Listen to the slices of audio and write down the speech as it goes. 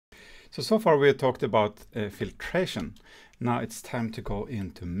So far we have talked about filtration. Now it's time to go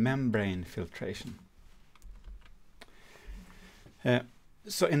into membrane filtration.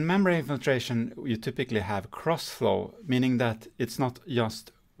 So in membrane filtration, you typically have cross-flow, meaning that it's not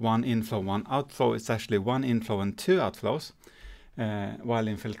just one inflow, one outflow, it's actually one inflow and two outflows. While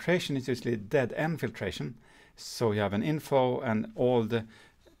in filtration, it's usually dead-end filtration. So you have an inflow and all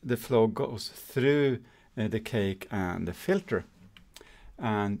the flow goes through the cake and the filter.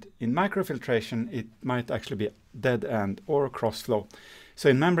 And in microfiltration, it might actually be dead end or cross flow. So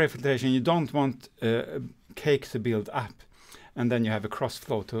in membrane filtration, you don't want cake to build up, and then you have a cross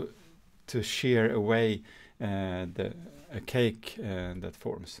flow to shear away a cake that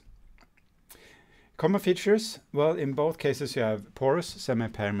forms. Common features, well, in both cases you have porous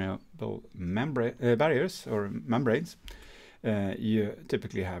semi-permeable barriers or membranes. You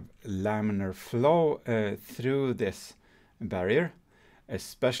typically have laminar flow through this barrier.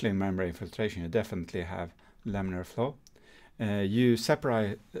 Especially in membrane filtration, you definitely have laminar flow. You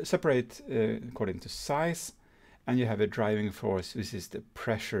separate according to size, and you have a driving force, which is the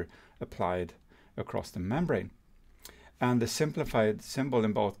pressure applied across the membrane. And the simplified symbol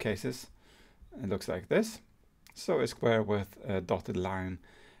in both cases, it looks like this. So a square with a dotted line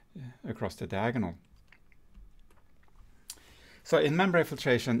across the diagonal. So in membrane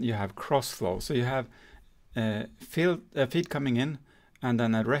filtration, you have cross flow. So you have feed coming in, and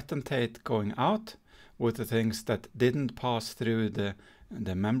then a retentate going out with the things that didn't pass through the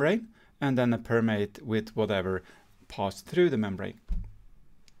membrane, and then a permeate with whatever passed through the membrane.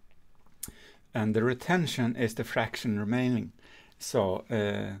 And the retention is the fraction remaining. So,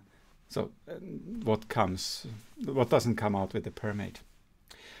 what doesn't come out with the permeate.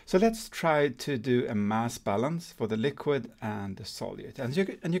 So let's try to do a mass balance for the liquid and the solute.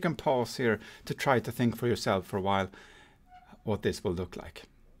 And you can pause here to try to think for yourself for a while what this will look like.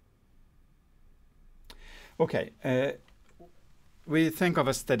 Okay, we think of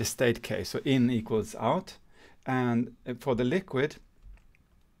a steady state case, so in equals out, and for the liquid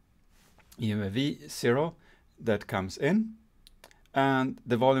you have a V0 that comes in, and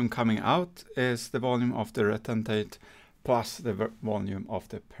the volume coming out is the volume of the retentate plus the volume of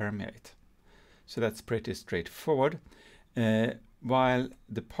the permeate. So that's pretty straightforward. While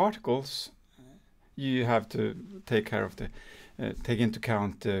the particles, you have to take care of take into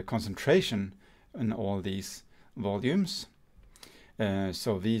account the concentration in all these volumes.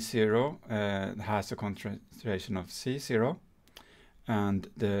 So V0 has a concentration of C0, and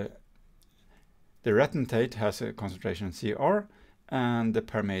the retentate has a concentration in CR, and the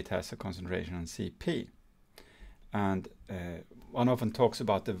permeate has a concentration in CP. And one often talks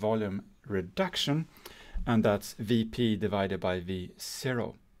about the volume reduction, and that's Vp divided by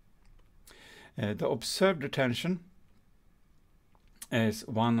V0. The observed retention is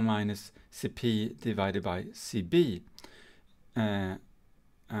 1 minus Cp divided by Cb.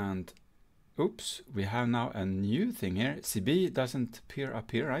 And oops, we have now a new thing here. Cb doesn't appear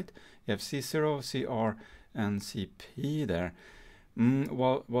up here, right? You have C0, Cr, and Cp there.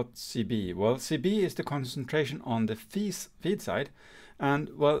 Well, what's Cb? Well, Cb is the concentration on the feed side. And,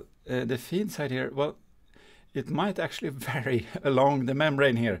 well, the feed side here, well, it might actually vary along the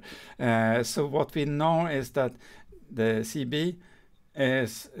membrane here. So what we know is that the Cb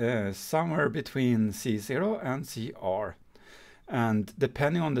is somewhere between C0 and Cr. And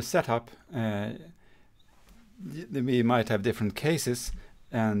depending on the setup, we might have different cases,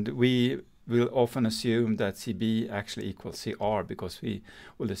 and we will often assume that Cb actually equals Cr, because we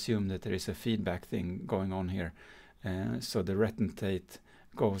will assume that there is a feedback thing going on here. So the retentate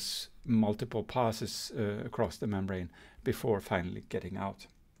goes multiple passes across the membrane before finally getting out.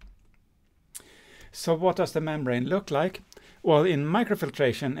 So what does the membrane look like? Well, in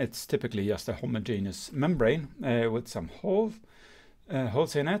microfiltration, it's typically just a homogeneous membrane with some holes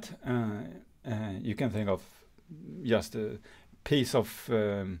in it. You can think of just a piece of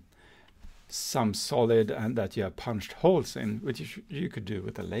some solid and that you have punched holes in, which you could do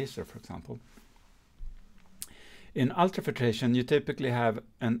with a laser, for example. In ultrafiltration, you typically have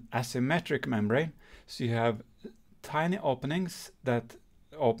an asymmetric membrane, so you have tiny openings that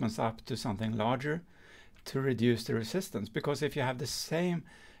opens up to something larger to reduce the resistance, because if you have the same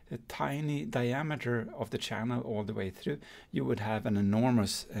tiny diameter of the channel all the way through, you would have an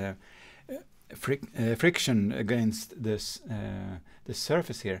enormous friction against this the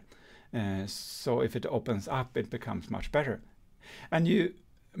surface here. So if it opens up, it becomes much better. And you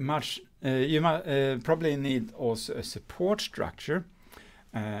probably need also a support structure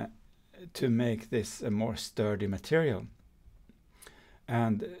to make this a more sturdy material.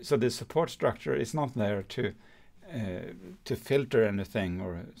 And so the support structure is not there to to filter anything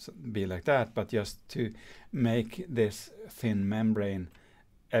or be like that, but just to make this thin membrane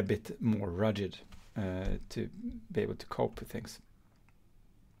a bit more rugged to be able to cope with things.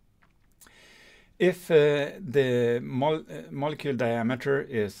 If the molecule diameter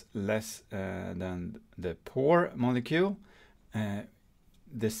is less than the pore molecule,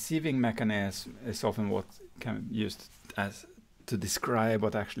 the sieving mechanism is often what can be used as to describe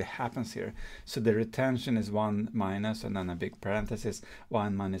what actually happens here. So the retention is 1 minus, and then a big parenthesis,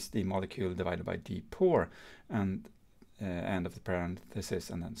 1 minus the molecule divided by d pore, and end of the parenthesis,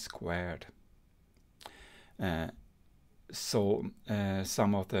 and then squared. So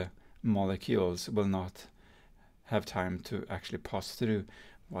some of the molecules will not have time to actually pass through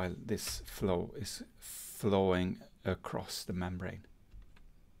while this flow is flowing across the membrane.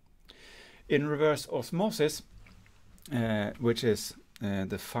 In reverse osmosis, which is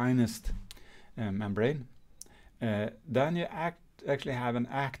the finest membrane, then you actually have an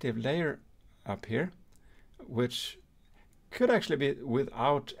active layer up here, which could actually be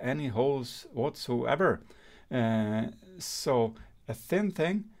without any holes whatsoever. So a thin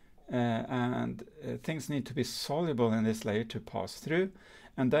thing, and things need to be soluble in this layer to pass through.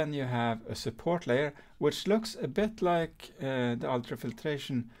 And then you have a support layer, which looks a bit like the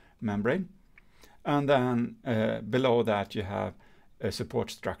ultrafiltration membrane. And then below that you have a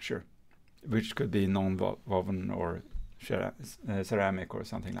support structure, which could be non-woven or ceramic or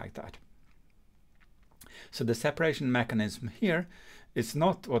something like that. So the separation mechanism here is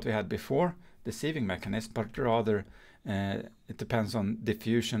not what we had before, the sieving mechanism, but rather it depends on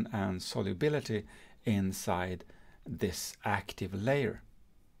diffusion and solubility inside this active layer.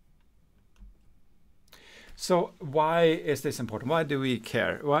 So why is this important? Why do we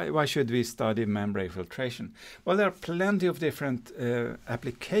care? Why should we study membrane filtration? Well, there are plenty of different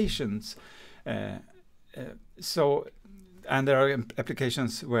applications. And there are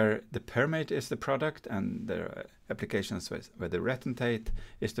applications where the permeate is the product, and there are applications where the retentate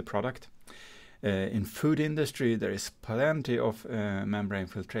is the product. In food industry, there is plenty of membrane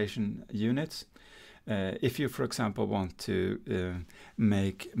filtration units. If you, for example, want to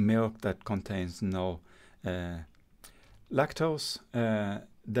make milk that contains no lactose,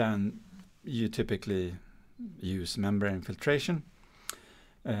 then you typically use membrane filtration.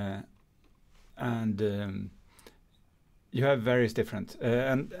 You have various different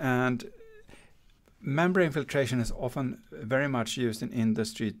and membrane filtration is often very much used in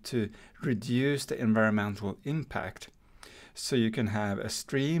industry to reduce the environmental impact. So you can have a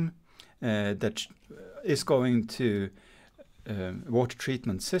stream that is going to water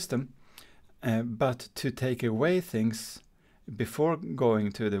treatment system, but to take away things before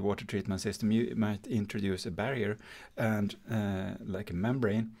going to the water treatment system, you might introduce a barrier and like a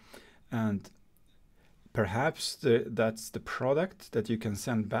membrane, and perhaps that's the product that you can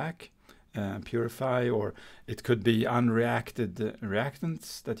send back, purify, or it could be unreacted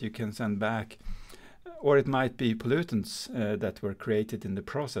reactants that you can send back, or it might be pollutants that were created in the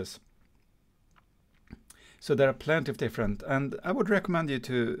process. So there are plenty of different, and I would recommend you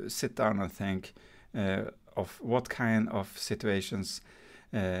to sit down and think of what kind of situations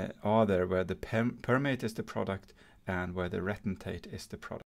are there where the permeate is the product and where the retentate is the product.